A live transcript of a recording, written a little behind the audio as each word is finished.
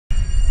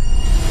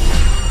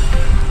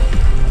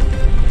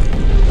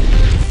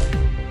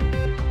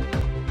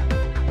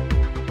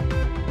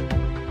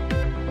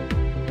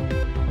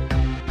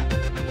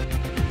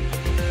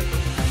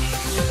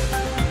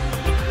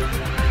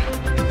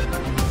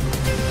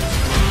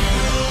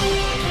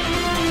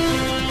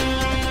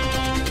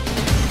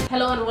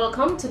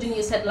welcome to the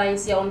news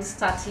headlines here on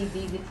Star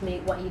TV with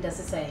me, Waida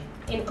Sise.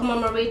 In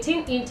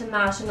commemorating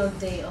International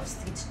Day of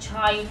Street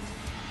Child,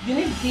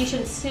 Unique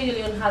Vision Sierra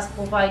Leone has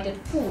provided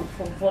food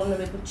for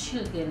vulnerable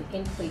children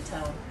in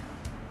Freetown.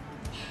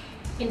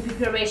 In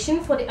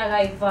preparation for the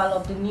arrival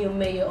of the new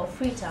mayor of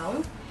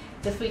Freetown,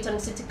 the Freetown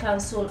City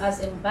Council has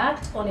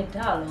embarked on a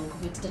dialogue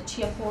with the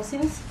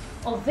chairpersons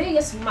of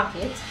various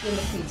markets in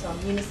the Freetown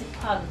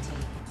municipality.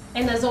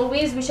 And as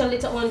always, we shall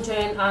later on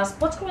join our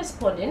sport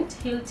correspondent,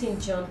 Hilton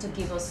John, to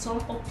give us some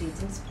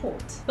updates in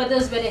sport. But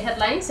those were the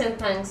headlines, and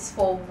thanks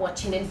for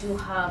watching, and do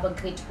have a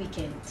great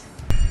weekend.